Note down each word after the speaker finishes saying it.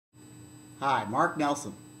Hi, Mark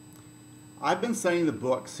Nelson. I've been sending the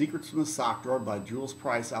book Secrets from the Sock Drawer by Jules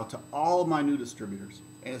Price out to all of my new distributors,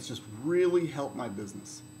 and it's just really helped my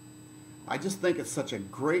business. I just think it's such a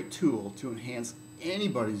great tool to enhance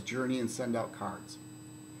anybody's journey in SendOutCards.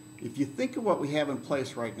 If you think of what we have in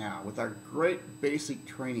place right now with our great basic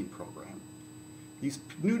training program, these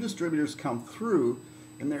new distributors come through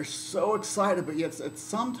and they're so excited, but yet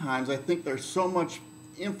sometimes I think there's so much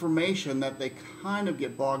information that they kind of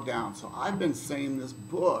get bogged down. So I've been saying this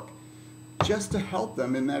book just to help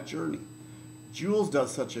them in that journey. Jules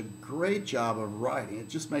does such a great job of writing. It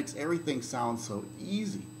just makes everything sound so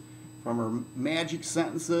easy. From her magic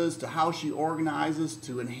sentences to how she organizes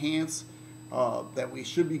to enhance that we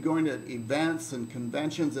should be going to events and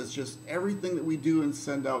conventions. It's just everything that we do in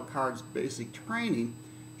SendOutCards basic training,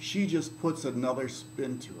 she just puts another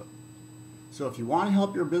spin to it. So if you want to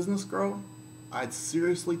help your business grow, I'd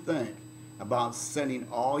seriously think about sending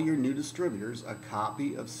all your new distributors a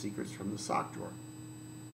copy of Secrets from the Sock Drawer.